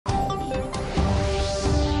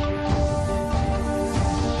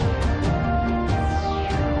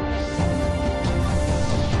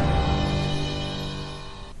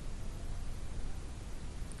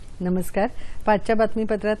नमस्कार. पाचच्या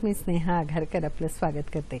बातमीपत्रात मी स्नेहा आघारकर आपलं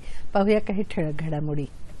स्वागत करते. पाहूया काही ठळक घडामोडी.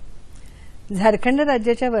 झारखंड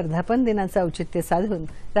राज्याच्या वर्धापन दिनाचं औचित्य साधून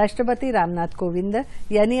राष्ट्रपती रामनाथ कोविंद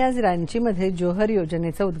यांनी आज रांचीमध्ये जोहर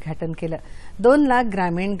योजनेचं उद्घाटन केलं. 2 लाख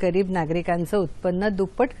ग्रामीण गरीब नागरिकांचं उत्पन्न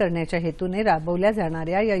दुप्पट करण्याच्या हेतूने राबवल्या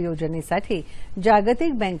जाणाऱ्या या योजनेसाठी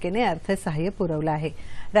जागतिक बँकेने अर्थसहाय्य पुरवलं आहे.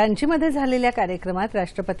 रांचीमध्ये झालेल्या कार्यक्रमात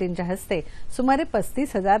राष्ट्रपतींच्या हस्ते सुमारे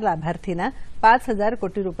 35,000 लाभार्थींना 5,000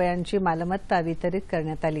 कोटी रुपयांची मालमत्ता वितरित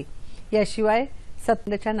करण्यात आली. याशिवाय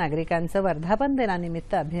 70 नागरिकांचं वर्धापन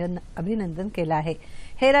दिनानिमित्त अभिनंदन केलं आहे.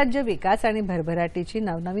 हे राज्य विकास आणि भरभराटीची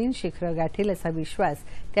नवनवीन शिखरं गाठील असा विश्वास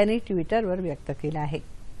त्यांनी ट्विटरवर व्यक्त केला आहे.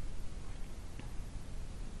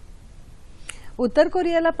 उत्तर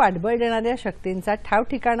कोरियाला पाठबळ देणाऱ्या शक्तींचा ठाव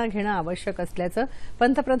ठिकाणा घेणं आवश्यक असल्याचं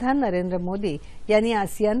पंतप्रधान नरेंद्र मोदी यांनी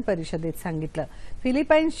आसियान परिषदेत सांगितलं.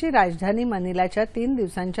 फिलिपाईन्सची राजधानी मनिलाच्या 3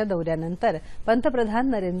 दिवसांच्या दौऱ्यानंतर पंतप्रधान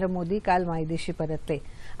नरेंद्र मोदी काल मायदेशी परतले.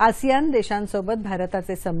 आसियान देशांसोबत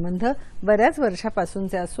भारताचे संबंध बऱ्याच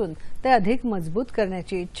वर्षापासूनचे असून ते अधिक मजबूत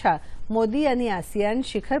करण्याची इच्छा मोदी यांनी आसियान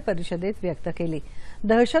शिखर परिषदेत व्यक्त केली.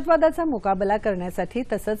 दहशतवादाचा मुकाबला करण्यासाठी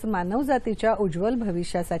तसंच मानवजातीच्या उज्ज्वल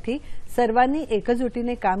भविष्यासाठी सर्वांनी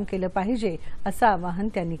एकजुटीने काम केलं पाहिजे असं आवाहन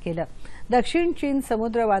त्यांनी केलं. दक्षिण चीन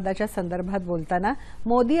समुद्रवादाच्या संदर्भात बोलताना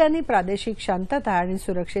मोदी यांनी प्रादेशिक शांतता आणि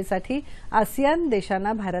सुरक्षेसाठी आसियान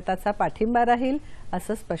देशांना भारताचा पाठिंबा राहील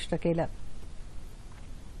असं स्पष्ट केलं.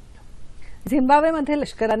 झिम्बाब्वेमध्ये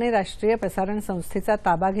लष्कराने राष्ट्रीय प्रसारण संस्थेचा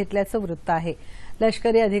ताबा घेतल्याचं वृत्त आहे.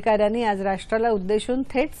 लष्करी अधिकाऱ्यांनी आज राष्ट्राला उद्देशून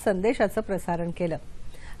थेट संदेशाचं प्रसारण केलं.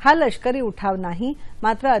 हा लष्करी उठाव नाही,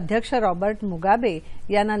 मात्र अध्यक्ष रॉबर्ट मुगाबे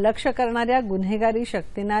यांना लक्ष्य करणाऱ्या गुन्हेगारी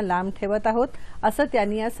शक्तींना लांब ठेवत आहोत असं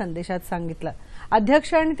त्यांनी या संदेशात सांगितलं.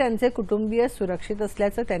 अध्यक्ष आणि त्यांचे कुटुंबीय सुरक्षित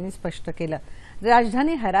असल्याचं त्यांनी स्पष्ट केलं.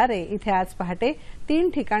 राजधानी हरारे इथे आज पहाटे 3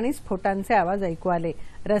 ठिकाणी स्फोटांचे आवाज ऐकू आले.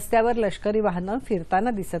 रस्त्यावर लष्करी वाहनं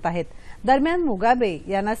फिरताना दिसत आहेत. दरम्यान मुगाबे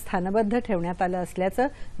यांना स्थानबद्ध ठेवण्यात आलं असल्याचं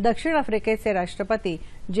दक्षिण आफ्रिकेचे राष्ट्रपती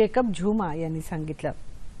जेकब झुमा यांनी सांगितलं.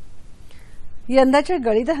 यंदाच्या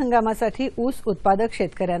गळीत हंगामासाठी ऊस उत्पादक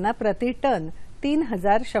शेतकऱ्यांना प्रति टन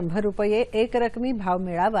 3,100 रुपये एकरकमी भाव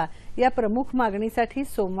मिळावा या प्रमुख मागणीसाठी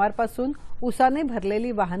सोमवारपासून ऊसाने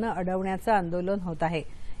भरलेली वाहनं अडवण्याचं आंदोलन होत आहे.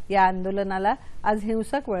 या आंदोलनाला आज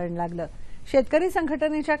हिंसक वळण लागलं. शेतकरी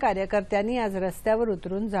संघटनेच्या कार्यकर्त्यांनी आज रस्त्यावर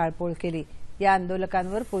उतरून जाळपोळ केली. या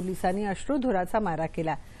आंदोलकांवर पोलिसांनी अश्रुधुराचा मारा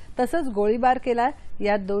केला तसंच गोळीबार केला.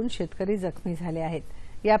 यात 2 शेतकरी जखमी झाले आहेत.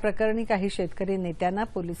 या प्रकरणी काही शेतकरी नेत्यांना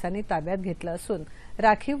पोलिसांनी ताब्यात घेतलं असून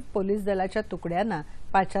राखीव पोलीस दलाच्या तुकड्यांना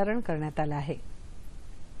पाचारण करण्यात आलं आहे.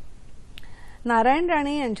 नारायण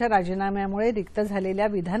राणे यांच्या राजीनाम्यामुळे रिक्त झालेल्या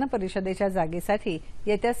विधान परिषदेच्या जागेसाठी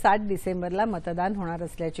येत्या 7 डिसेंबरला मतदान होणार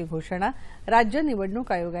असल्याची घोषणा राज्य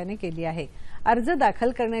निवडणूक आयोगाने केली आहे. अर्ज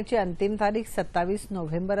दाखल करण्याची अंतिम तारीख 27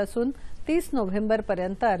 नोव्हेंबर असून 30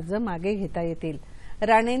 नोव्हेंबरपर्यंत अर्ज मागे घेता येतील.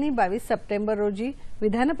 राणेंनी 22 सप्टेंबर रोजी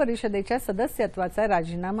विधान परिषदेच्या सदस्यत्वाचा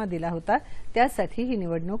राजीनामा दिला होता. त्यासाठी ही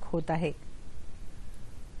निवडणूक होत आहे.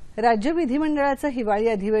 राज्य विधिमंडळाचं हिवाळी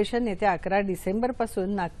अधिवेशन येत्या 11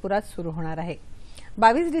 डिसेंबरपासून नागपुरात सुरू होणार आहे.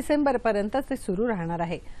 22 डिसेंबरपर्यंत ते सुरू राहणार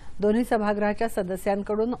आहे. दोन्ही सभागृहाच्या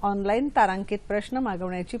सदस्यांकडून ऑनलाईन तारांकित प्रश्न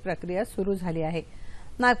मागवण्याची प्रक्रिया सुरू झाली आहे.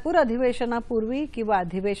 नागपूर अधिवेशनापूर्वी किंवा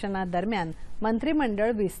अधिवेशनादरम्यान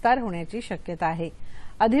मंत्रिमंडळ विस्तार होण्याची शक्यता आहे.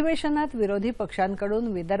 अधिवेशनात विरोधी पक्षांकडून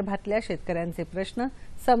विदर्भातल्या शेतकऱ्यांचे प्रश्न,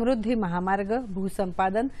 समृद्धी महामार्ग,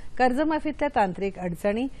 भूसंपादन, कर्जमाफीतल्या तांत्रिक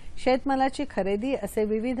अडचणी, शेतमालाची खरेदी असे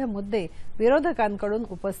विविध मुद्दे विरोधकांकडून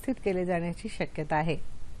उपस्थित केले जाण्याची शक्यता आहे.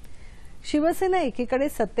 शिवसेना एकीकडे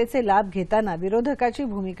सत्तेचे लाभ घेताना विरोधकाची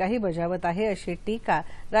भूमिकाही बजावत आहे अशी टीका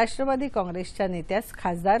राष्ट्रवादी काँग्रेसच्या नेत्यास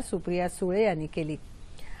खासदार सुप्रिया सुळे यांनी केली.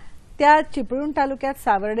 त्या चिपळूण तालुक्यात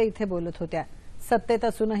सावर्डे इथे बोलत होत्या. सत्तेत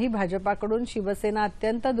असूनही भाजपाकडून शिवसेना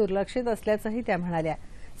अत्यंत दुर्लक्षित असल्याचंही त्या म्हणाल्या.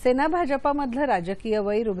 सेना भाजपामधलं राजकीय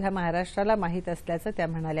वैर उभ्या महाराष्ट्राला माहीत असल्याचं त्या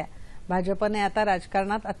म्हणाल्या. भाजपने आता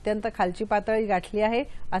राजकारणात अत्यंत खालची पातळी गाठली आहे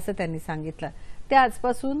असं त्यांनी सांगितलं. त्या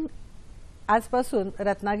आजपासून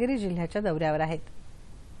रत्नागिरी जिल्ह्याच्या दौऱ्यावर आहेत.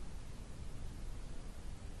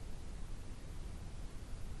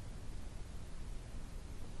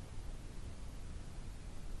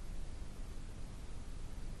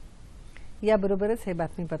 याबरोबरच हे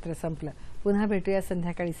बातमीपत्र संपलं. पुन्हा भेटूया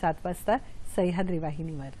संध्याकाळी 7 वाजता सह्याद्री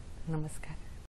वाहिनीवर. नमस्कार.